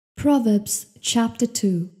Proverbs chapter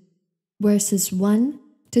 2, verses 1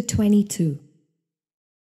 to 22.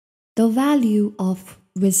 The value of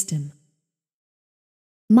wisdom.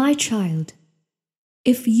 My child,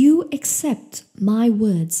 if you accept my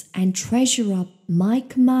words and treasure up my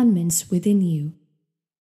commandments within you,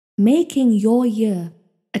 making your ear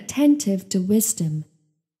attentive to wisdom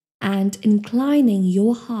and inclining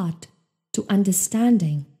your heart to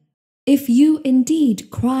understanding, if you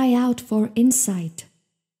indeed cry out for insight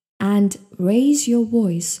and raise your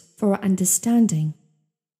voice for understanding,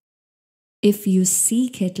 if you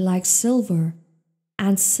seek it like silver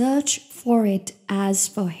and search for it as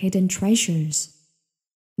for hidden treasures,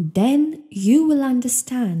 then you will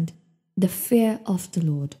understand the fear of the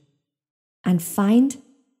Lord and find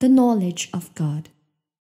the knowledge of God.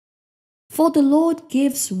 For the Lord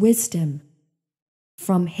gives wisdom.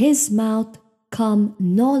 From his mouth come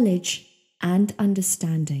knowledge and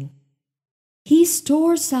understanding. He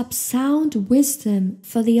stores up sound wisdom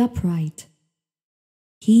for the upright.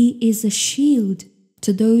 He is a shield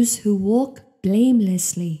to those who walk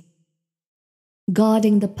blamelessly,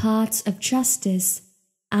 guarding the paths of justice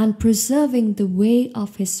and preserving the way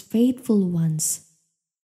of his faithful ones.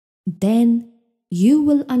 Then you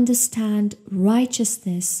will understand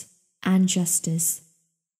righteousness and justice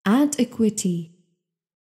and equity,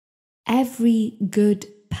 every good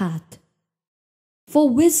path. For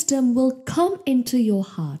wisdom will come into your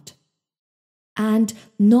heart, and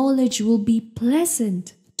knowledge will be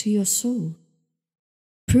pleasant to your soul.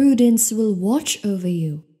 Prudence will watch over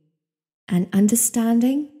you, and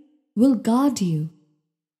understanding will guard you.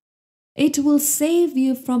 It will save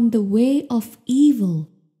you from the way of evil,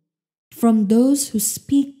 from those who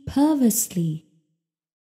speak perversely,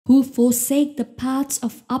 who forsake the paths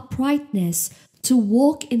of uprightness to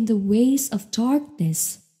walk in the ways of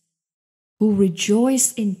darkness, who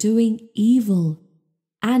rejoice in doing evil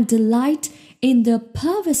and delight in the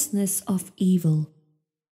perverseness of evil,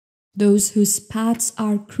 those whose paths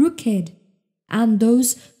are crooked and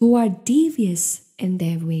those who are devious in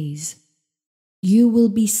their ways. You will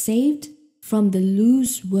be saved from the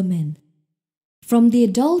loose woman, from the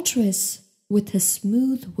adulteress with her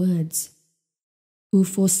smooth words, who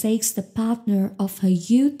forsakes the partner of her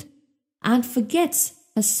youth and forgets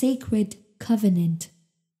a sacred covenant.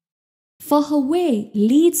 For her way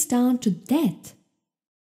leads down to death,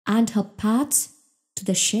 and her paths to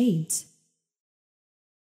the shades.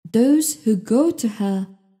 Those who go to her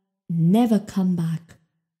never come back,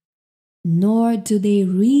 nor do they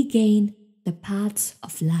regain the paths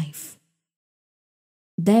of life.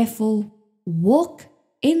 Therefore, walk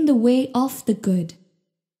in the way of the good,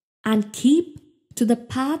 and keep to the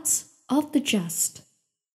paths of the just.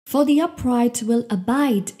 For the upright will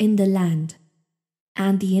abide in the land,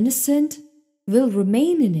 and the innocent will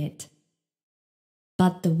remain in it.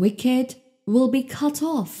 But the wicked will be cut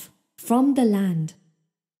off from the land,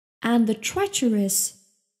 and the treacherous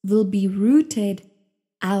will be rooted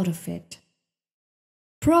out of it.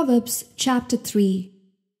 Proverbs chapter 3,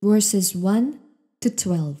 verses 1 to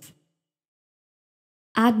 12.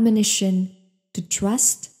 Admonition to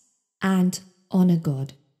trust and honor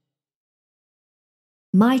God.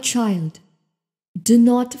 My child, do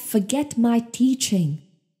not forget my teaching,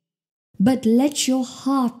 but let your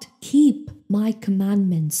heart keep my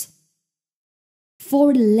commandments.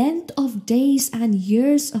 For length of days and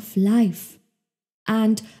years of life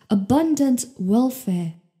and abundant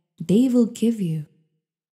welfare they will give you.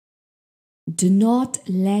 Do not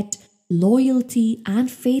let loyalty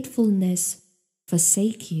and faithfulness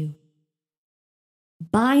forsake you.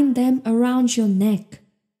 Bind them around your neck,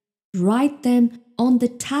 write them on the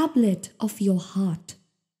tablet of your heart,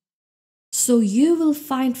 so you will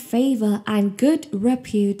find favor and good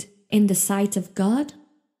repute in the sight of God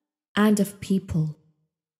and of people.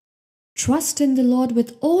 Trust in the Lord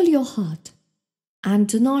with all your heart, and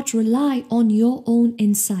do not rely on your own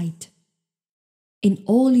insight. In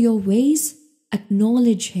all your ways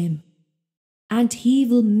acknowledge him, and he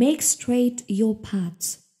will make straight your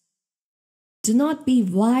paths. Do not be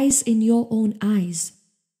wise in your own eyes.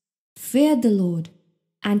 Fear the Lord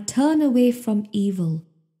and turn away from evil.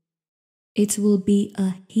 It will be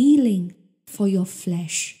a healing for your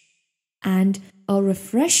flesh and a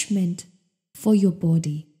refreshment for your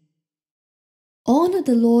body. Honor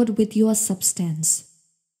the Lord with your substance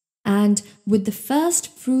and with the first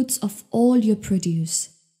fruits of all your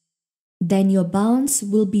produce. Then your barns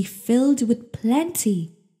will be filled with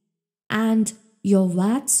plenty, and your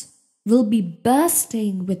vats will be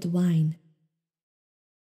bursting with wine.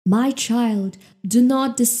 My child, do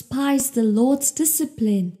not despise the Lord's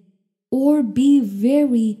discipline, or be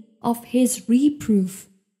weary of his reproof.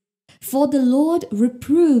 For the Lord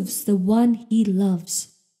reproves the one he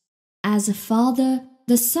loves, as a father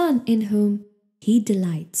the son in whom he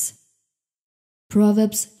delights.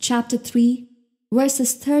 Proverbs chapter 3,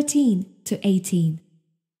 verses 13 to 18.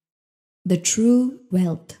 The true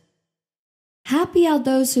wealth. Happy are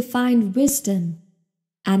those who find wisdom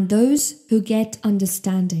and those who get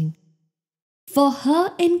understanding. For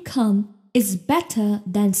her income is better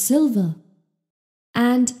than silver,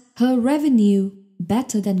 and her revenue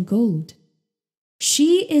better than gold.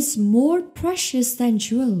 She is more precious than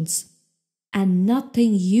jewels, and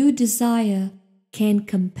nothing you desire can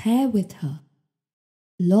compare with her.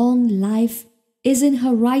 Long life is in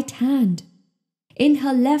her right hand. In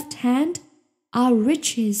her left hand are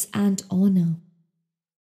riches and honor.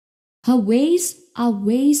 Her ways are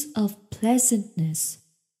ways of pleasantness,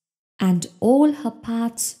 and all her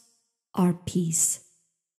paths are peace.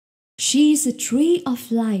 She is a tree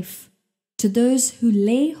of life to those who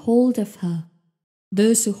lay hold of her.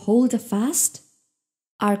 Those who hold her fast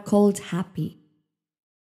are called happy.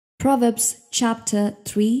 Proverbs chapter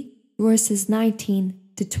 3, verses 19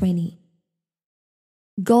 to 20.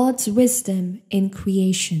 God's wisdom in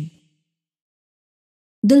creation.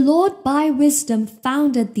 The Lord by wisdom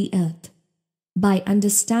founded the earth. By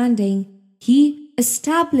understanding, he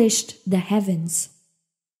established the heavens.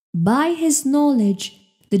 By his knowledge,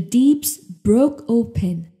 the deeps broke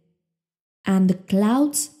open, and the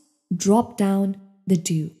clouds dropped down the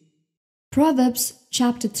dew. Proverbs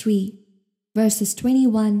chapter 3, verses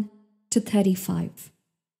 21 to 35.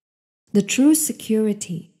 The true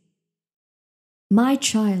security. My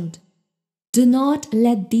child, do not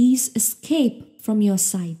let these escape from your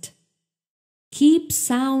sight. Keep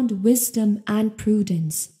sound wisdom and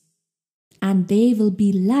prudence, and they will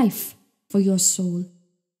be life for your soul,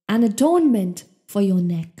 and adornment for your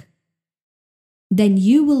neck. Then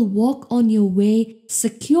you will walk on your way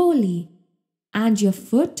securely, and your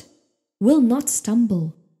foot will not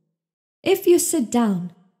stumble. If you sit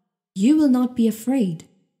down, you will not be afraid.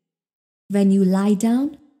 When you lie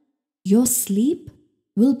down, your sleep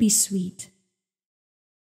will be sweet.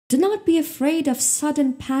 Do not be afraid of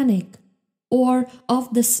sudden panic or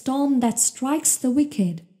of the storm that strikes the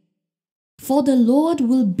wicked. For the Lord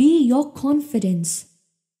will be your confidence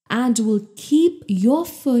and will keep your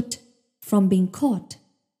foot from being caught.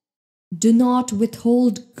 Do not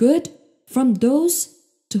withhold good from those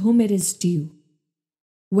to whom it is due.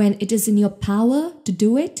 When it is in your power to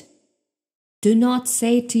do it, do not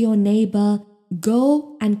say to your neighbor,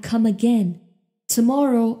 "Go and come again.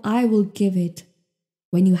 Tomorrow I will give it,"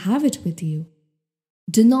 when you have it with you.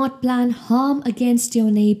 Do not plan harm against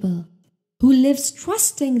your neighbor who lives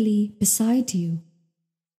trustingly beside you.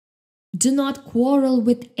 Do not quarrel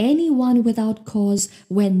with anyone without cause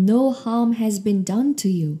when no harm has been done to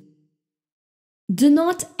you. Do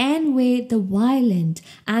not envy the violent,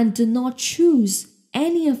 and do not choose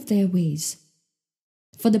any of their ways.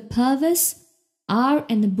 For the perverse are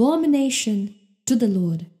an abomination to the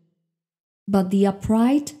Lord, but the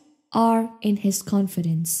upright are in his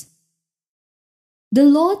confidence. The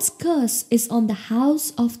Lord's curse is on the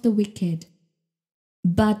house of the wicked,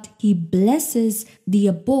 but he blesses the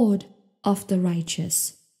abode of the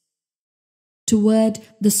righteous. Toward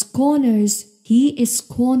the scorners he is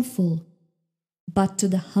scornful, but to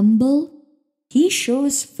the humble he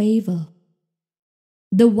shows favor.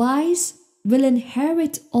 The wise will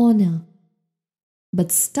inherit honor,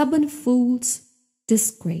 but stubborn fools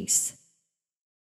disgrace.